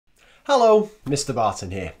Hello, Mr.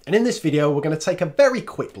 Barton here, and in this video we're going to take a very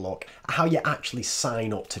quick look at how you actually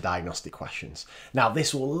sign up to Diagnostic Questions. Now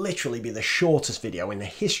this will literally be the shortest video in the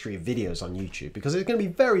history of videos on YouTube because it's going to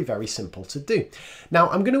be very simple to do. Now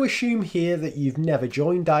I'm going to assume here that you've never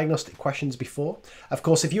joined Diagnostic Questions before. Of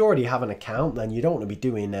course, if you already have an account, then you don't want to be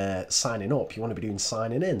doing signing up, you want to be doing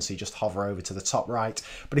signing in, so you just hover over to the top right.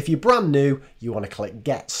 But if you're brand new, you want to click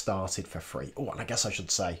Get Started for free. Oh, and I guess I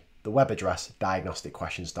should say the web address,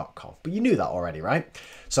 diagnosticquestions.com. But you knew that already, right?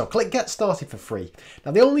 So click Get Started for free.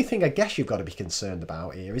 Now, the only thing I guess you've got to be concerned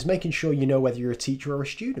about here is making sure you know whether you're a teacher or a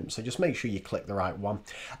student. So just make sure you click the right one.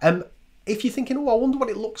 If you're thinking, oh, I wonder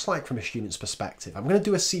what it looks like from a student's perspective, I'm going to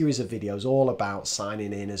do a series of videos all about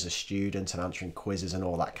signing in as a student and answering quizzes and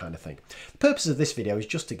all that kind of thing. The purpose of this video is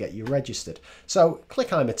just to get you registered. So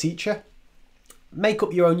click I'm a teacher. Make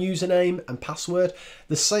up your own username and password.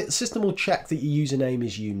 The system will check that your username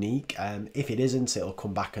is unique. If it isn't, it'll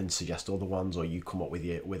come back and suggest other ones, or you come up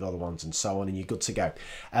with other ones and so on, and you're good to go.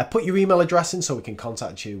 Put your email address in so we can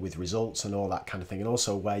contact you with results and all that kind of thing, and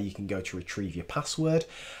also where you can go to retrieve your password.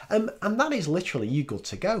 And that is literally you good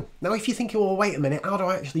to go. Now, if you're thinking, well, wait a minute, how do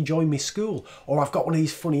I actually join my school? Or I've got one of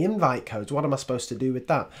these funny invite codes, what am I supposed to do with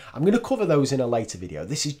that? I'm going to cover those in a later video.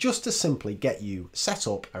 This is just to simply get you set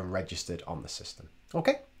up and registered on the system.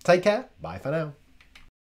 Okay, take care. Bye for now.